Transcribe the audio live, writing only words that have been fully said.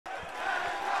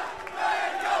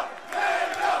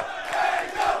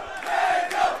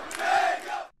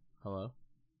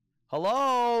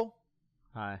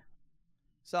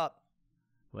Sup?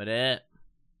 What it?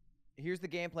 Here's the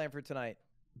game plan for tonight.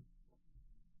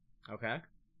 Okay.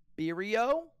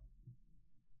 Birio.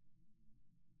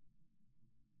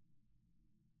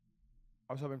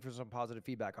 I was hoping for some positive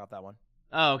feedback off that one.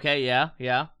 Oh, okay. Yeah.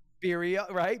 Yeah. Birio,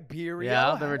 right? Birio.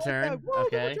 Yeah, the return. Whoa,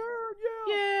 Okay. the return,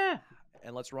 yeah. Yeah.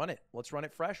 And let's run it. Let's run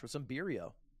it fresh with some Birio.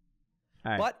 All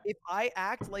right. But if I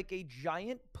act like a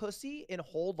giant pussy and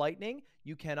hold lightning,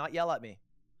 you cannot yell at me.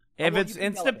 If it's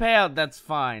instant payout, that's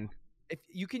fine. If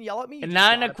you can yell at me, and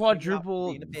not in a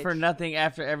quadruple for nothing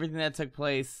after everything that took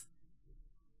place,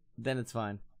 then it's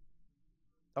fine.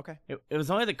 Okay. It was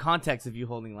only the context of you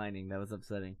holding lightning that was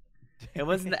upsetting. It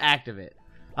wasn't the act of it.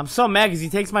 I'm so mad because he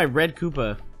takes my red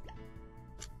Koopa.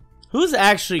 Who's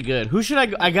actually good? Who should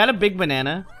I got a big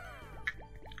banana.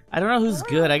 I don't know who's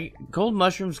good. Gold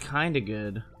Mushroom's kind of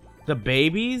good. The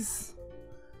babies?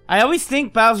 I always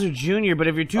think Bowser Jr., but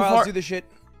if you're too far... Let's do this shit.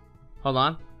 Hold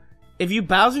on. If you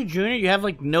Bowser Jr., you have,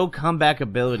 like, no comeback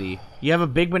ability. You have a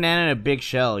big banana and a big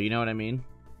shell, you know what I mean?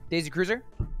 Daisy Cruiser?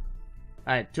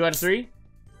 Alright, 2 out of 3?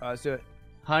 Let's do it.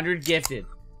 100 gifted.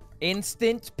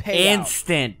 Instant payout.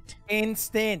 Instant.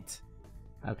 Instant.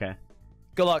 Okay.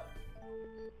 Good luck.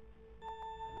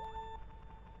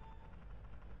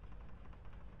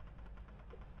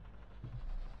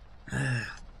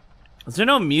 Is there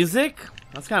no music?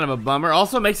 That's kind of a bummer.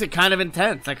 Also makes it kind of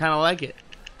intense. I kind of like it.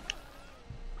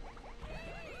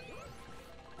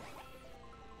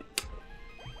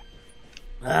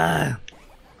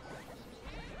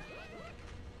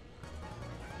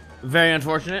 Very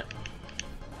unfortunate.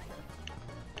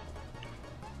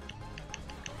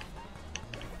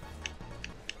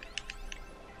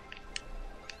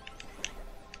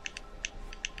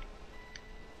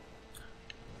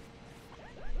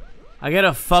 I got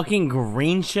a fucking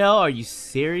green shell? Are you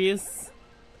serious?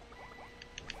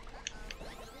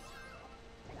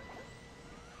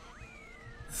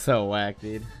 So whack,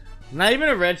 dude. Not even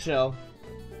a red shell.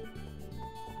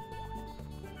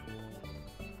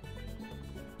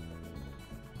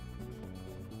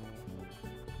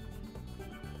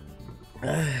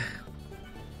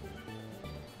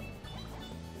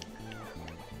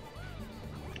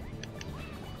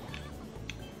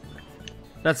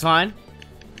 That's fine.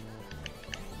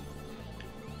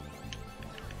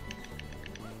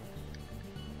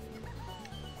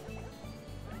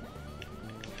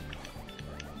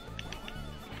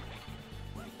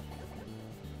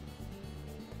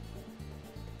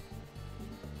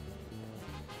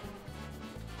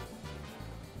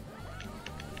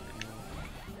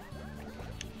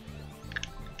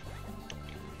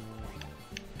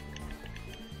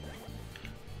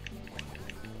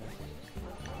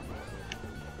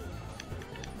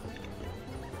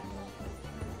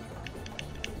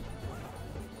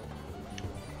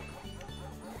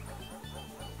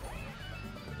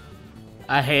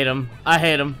 I hate him. I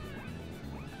hate him.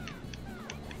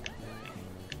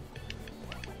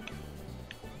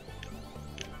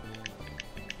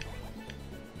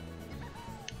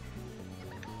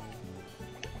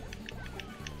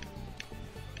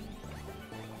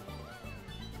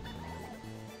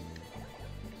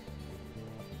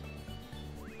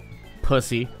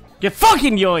 Pussy. Get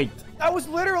fucking yoinked! That was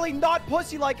literally not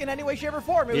pussy-like in any way, shape, or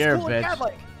form. It was You're cool a and bitch.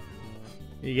 cat-like.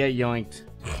 You get yoinked.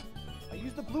 I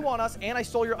used the blue on us, and I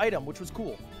stole your item, which was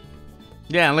cool.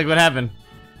 Yeah, and look what happened.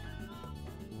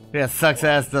 Yeah, sucks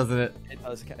ass, doesn't it? It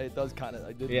does. It does kind of.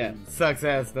 I did. Yeah, lose. sucks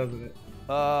ass, doesn't it?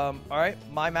 All right,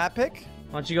 my map pick.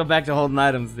 Why don't you go back to holding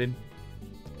items, dude?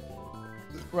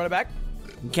 Run it back.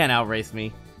 You can't outrace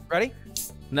me. Ready?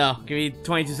 No, give me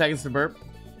 22 seconds to burp.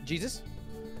 Jesus.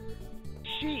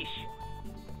 Sheesh.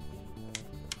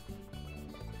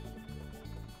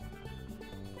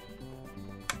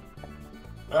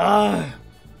 Ugh.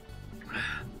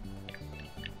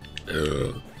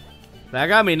 That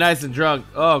got me nice and drunk.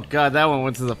 Oh god, that one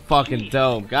went to the fucking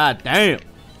dome. God damn.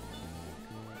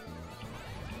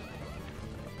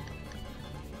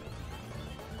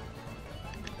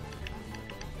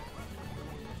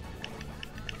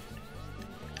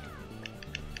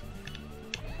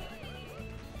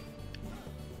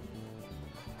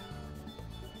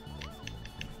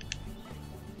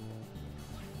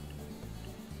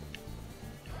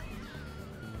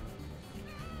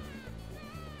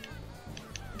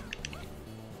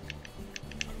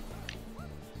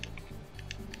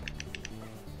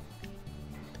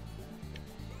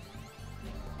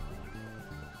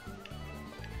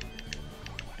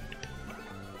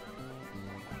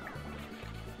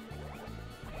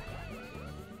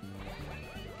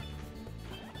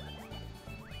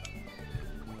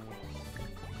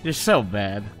 You're so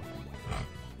bad.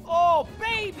 Oh,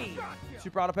 baby!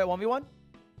 Super auto pet 1v1?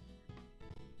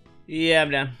 Yeah,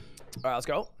 I'm down. All right, let's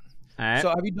go. All right. So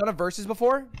have you done a versus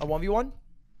before? A 1v1?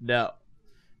 No.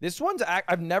 This one's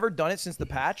I've never done it since the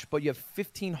patch, but you have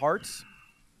 15 hearts.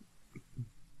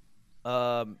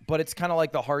 But it's kind of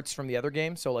like the hearts from the other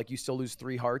game, so like you still lose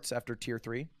 3 hearts after tier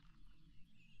 3.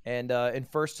 And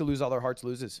first to lose all their hearts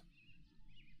loses.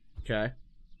 Okay.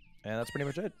 And that's pretty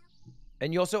much it.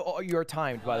 And you also you are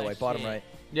timed, by the way, bottom right.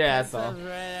 Yeah, that's all. Right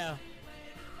now.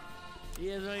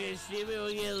 You guys want to get stupid?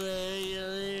 We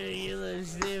get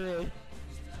stupid.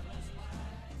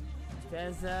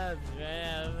 10 subs right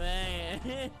now,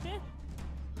 man.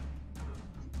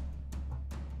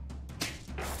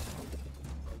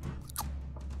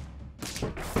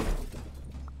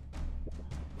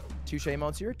 Touche,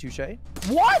 Monsieur. Touche.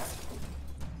 What?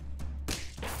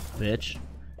 Bitch.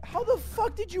 How the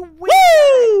fuck did you win?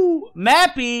 Woo!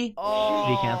 Mappy! Oh,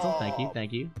 Did he cancel? Thank you,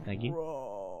 thank you, thank you.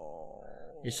 Bro.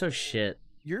 You're so shit.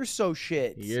 You're so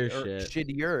shit. You're Or shit.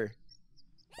 Shittier.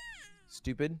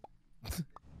 Stupid.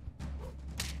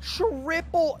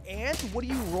 Triple ant? What do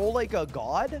you roll like a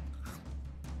god?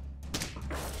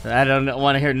 I don't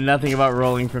want to hear nothing about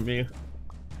rolling from you.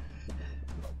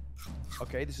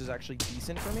 Okay, this is actually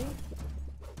decent for me.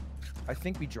 I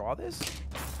think we draw this.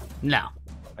 No.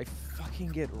 I fucking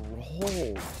get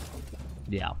rolled.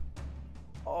 Yeah.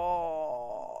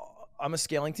 Oh, I'm a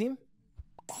scaling team.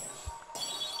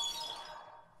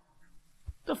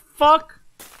 The fuck?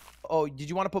 Oh, did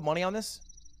you want to put money on this?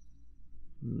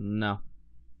 No.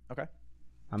 Okay.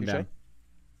 I'm Touche. down.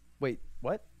 Wait,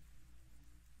 what?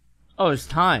 Oh, it's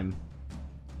time.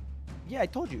 Yeah, I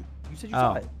told you. You said you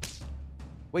saw it.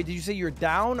 Wait, did you say you're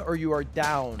down or you are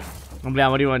down? I'm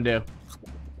down. What do you want to do?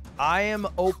 I am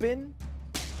open.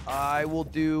 I will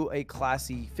do a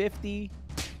classy 50.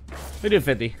 We do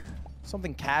 50.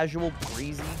 Something casual,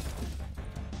 breezy.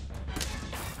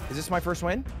 Is this my first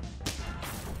win?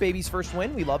 Baby's first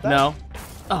win. We love that. No.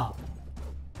 Oh.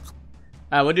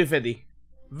 We'll do 50.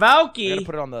 I gotta Valky.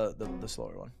 put it on the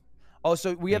slower one. Oh,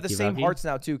 so we have the Thank you, same Valky. hearts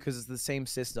now too, because it's the same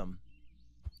system.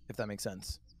 If that makes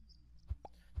sense.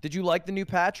 Did you like the new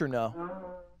patch or no?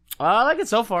 I like it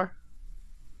so far.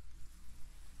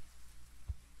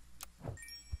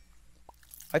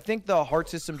 I think the heart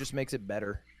system just makes it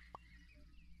better.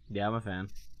 Yeah, I'm a fan.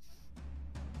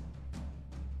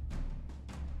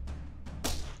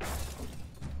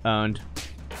 Owned.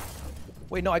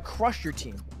 Wait, no, I crushed your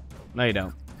team. No, you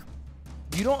don't.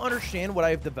 You don't understand what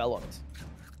I've developed.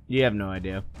 You have no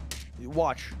idea.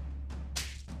 Watch.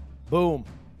 Boom.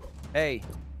 Hey.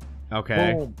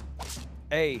 Okay. Boom.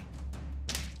 Hey.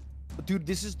 Dude,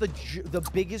 this is the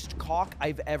biggest cock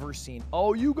I've ever seen.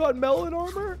 Oh, you got melon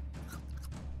armor?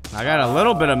 I got a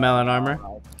little bit of melon armor.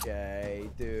 Okay,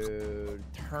 dude.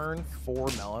 Turn 4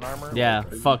 melon armor? Yeah,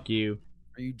 Like, fuck you.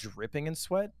 Are you dripping in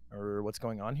sweat? Or what's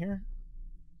going on here?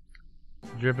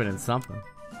 Dripping in something.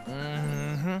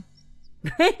 Mm-hmm.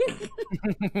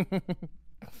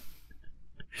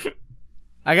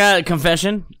 I got a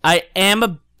confession. I am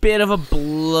a bit of a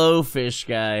blowfish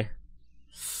guy.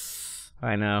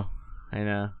 I know. I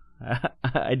know.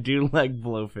 I do like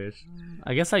blowfish.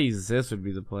 I guess I use this would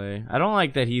be the play. I don't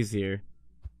like that he's here.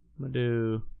 I'm gonna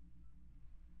do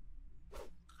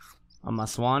on my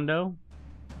Swando.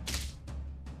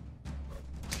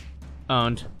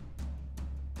 Owned.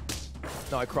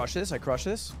 No, I crush this. I crush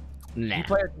this. Nah. You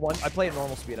play at one. I play at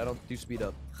normal speed. I don't do speed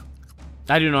up.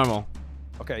 I do normal.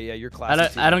 Okay, yeah, you're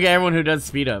classy. I don't get everyone who does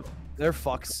speed up. They're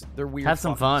fucks. They're weird. Have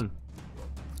some fuckers. fun.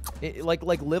 Like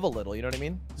live a little. You know what I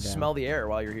mean? Yeah. Smell the air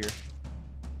while you're here.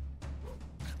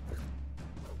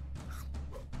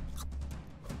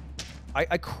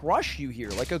 I crush you here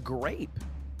like a grape.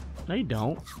 No, you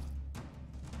don't.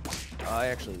 I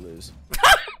actually lose.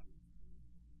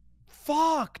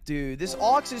 Fuck, dude. This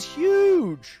ox is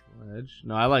huge. Wedge.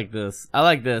 No, I like this. I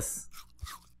like this.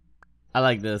 I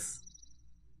like this.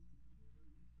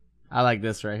 I like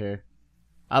this right here.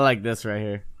 I like this right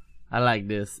here. I like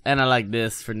this. And I like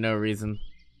this for no reason.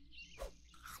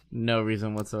 No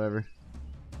reason whatsoever.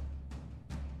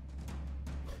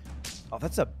 Oh,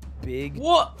 that's a big...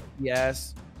 What?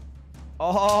 Yes.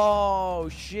 Oh,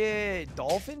 shit.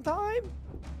 Dolphin time?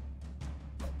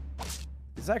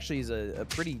 This actually is a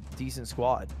pretty decent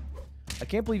squad. I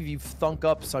can't believe you've thunk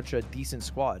up such a decent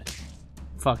squad.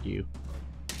 Fuck you.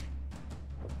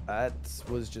 That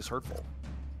was just hurtful.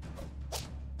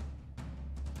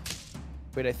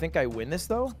 Wait, I think I win this,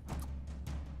 though?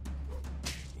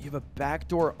 You have a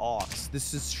backdoor ox.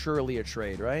 This is surely a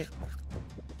trade, right?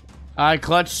 I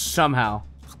clutched somehow.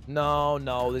 No,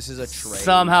 no, this is a trade.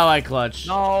 Somehow I clutched.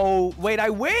 No, wait,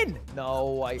 I win.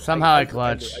 No, Somehow I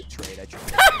clutch. I trade.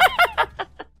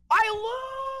 I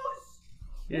lose.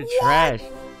 You're What? trash.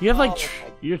 You have like,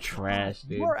 Oh you're trash,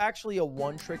 dude. You are actually a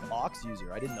one-trick ox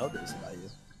user. I didn't know this about you.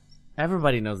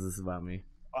 Everybody knows this about me.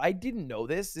 I didn't know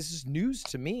this. This is news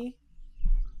to me.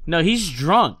 No, he's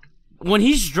drunk. When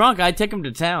he's drunk, I take him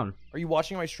to town. Are you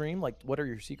watching my stream? Like, what are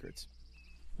your secrets?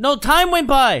 No, time went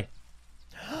by.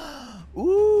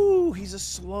 Ooh, he's a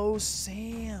slow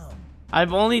Sam.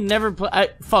 I've only never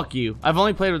played. Fuck you. I've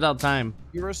only played without time.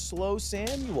 You're a slow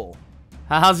Samuel.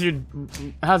 How's your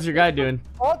guy doing?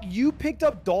 Fuck, you picked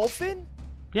up Dolphin?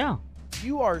 Yeah.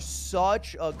 You are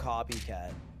such a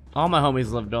copycat. All my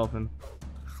homies love Dolphin.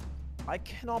 I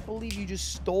cannot believe you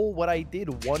just stole what I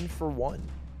did 1 for 1.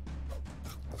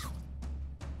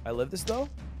 I live this though.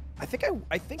 I think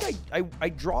I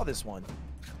draw this one.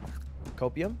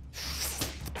 Copium.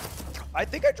 I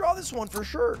think I draw this one for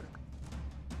sure.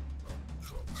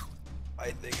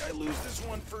 I think I lose this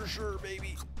one for sure,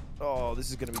 baby. Oh, this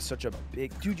is gonna be such a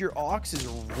big dude. Your ox is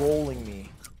rolling me.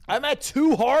 I'm at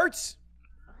 2 hearts.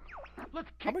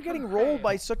 How am I getting rolled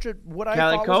by such a what I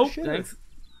thought was a shitter? Thanks.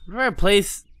 Would I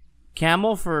replace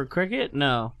Camel for Cricket?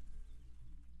 No.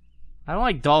 I don't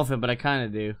like Dolphin, but I kind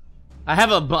of do. I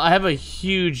have a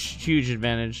huge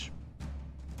advantage.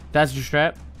 That's your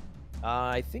strat?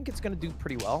 I think it's gonna do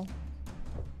pretty well.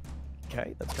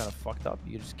 Okay, that's kind of fucked up.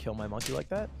 You just kill my monkey like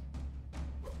that?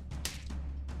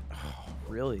 Oh,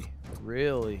 really?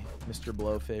 Really, Mr.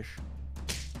 Blowfish?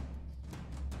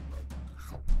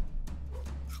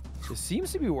 This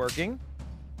seems to be working.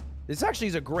 This actually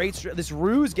is a great strat. This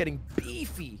ruse getting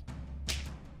beefy.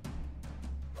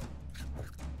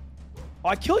 Oh,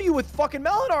 I kill you with fucking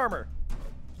melon armor.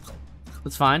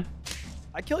 That's fine.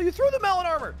 I kill you through the melon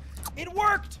armor. It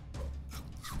worked.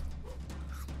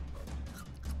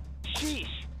 Sheesh.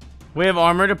 We have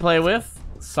armor to play with.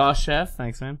 Sauce Chef,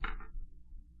 thanks, man.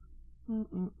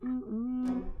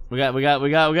 We got hearts. We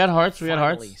got Finally,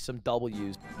 hearts. some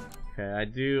W's. Okay,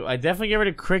 I definitely get rid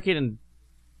of Cricket and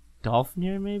Dolphin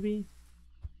here, maybe.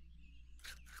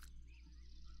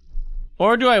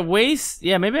 Or do I waste?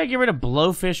 Yeah, maybe I get rid of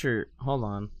Blowfish or hold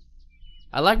on.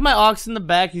 I like my ox in the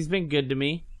back. He's been good to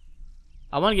me.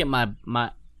 I want to get my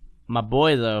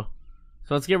boy though.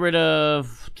 So let's get rid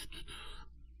of.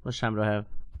 How much time do I have?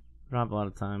 I don't have a lot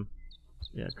of time.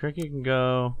 Yeah, Cricket can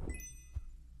go.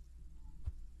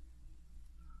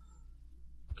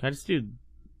 Can I just do?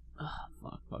 Oh,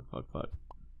 fuck.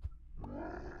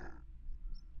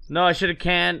 No, I should have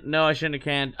canned. No, I shouldn't have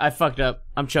canned. I fucked up.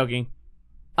 I'm choking.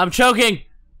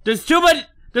 There's too much.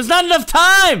 There's not enough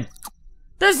time.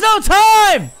 There's no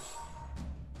time.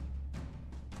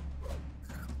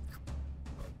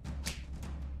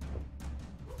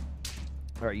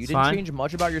 All right, you It's didn't fine. change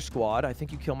much about your squad. I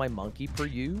think you kill my monkey per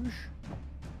usual.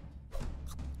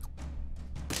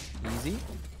 Easy.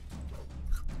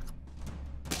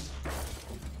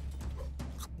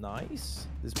 Nice.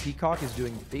 This peacock is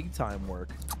doing big time work.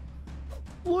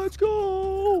 Let's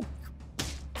go.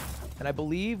 And I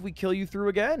believe we kill you through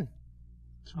again.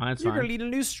 It's fine. It's You're fine. gonna need a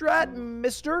new strat,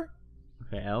 mister.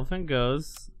 Okay, elephant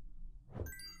goes.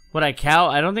 Would I cow?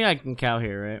 I don't think I can cow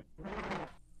here, right?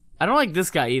 I don't like this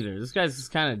guy either. This guy's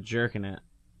just kind of jerking it.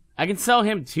 I can sell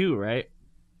him too, right?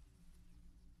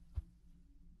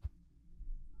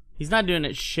 He's not doing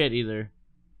it shit either.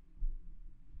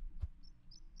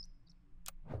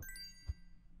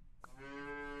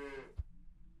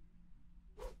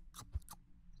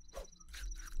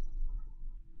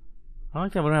 I don't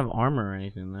like that I wouldn't have armor or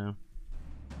anything though.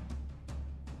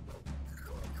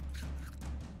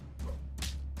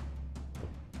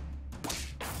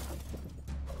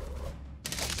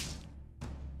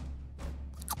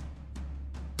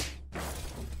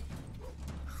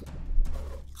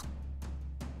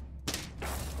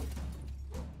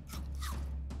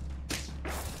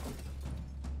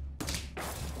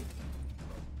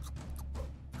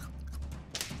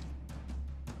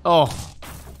 Oh.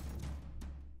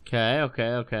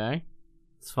 Okay.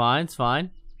 It's fine.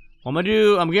 What I'm gonna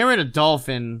do, I'm getting rid of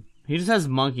Dolphin. He just has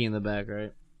Monkey in the back,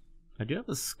 right? I do have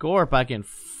a Scorp I can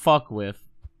fuck with.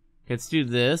 Okay, let's do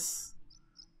this.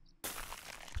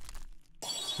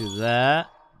 Let's do that.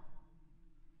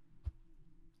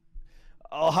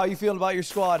 Oh, how you feeling about your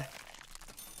squad?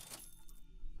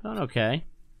 Done okay.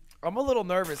 I'm a little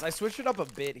nervous. I switched it up a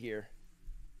bit here.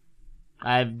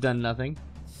 I've done nothing.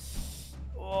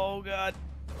 Oh god.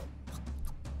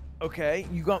 Okay,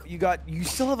 you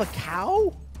still have a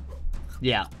cow?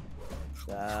 Yeah.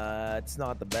 That's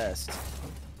not the best.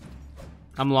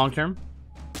 I'm long term.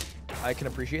 I can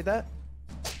appreciate that.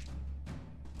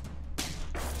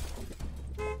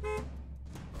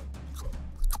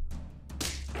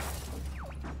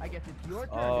 I guess it's your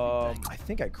turn to be I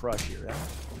think I crush here, right?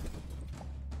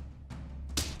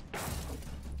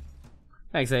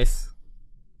 Thanks, Ace.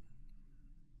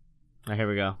 Alright, here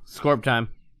we go. Scorp time.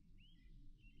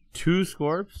 2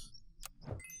 Scorps?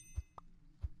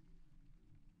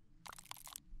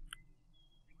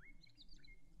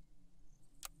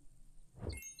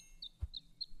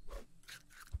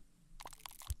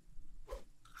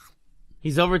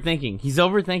 He's overthinking. He's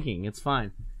overthinking. It's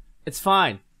fine. It's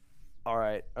fine. All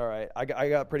right. I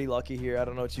got pretty lucky here. I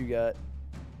don't know what you got.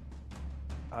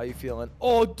 How you feeling?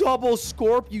 Oh, double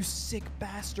Scorp, you sick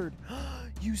bastard.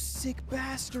 You sick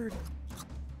bastard.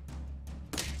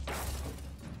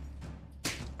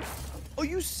 Oh,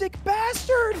 you sick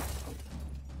bastard.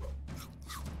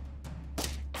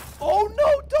 Oh,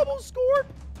 no, double Scorp.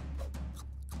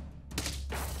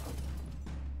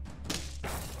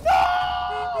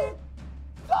 No!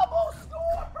 Double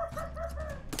Scorp!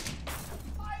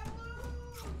 I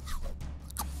lose!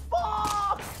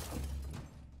 Fuck!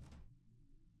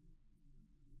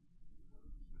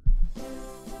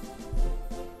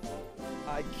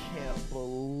 I can't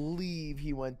believe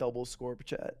he went double Scorp,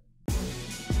 chat.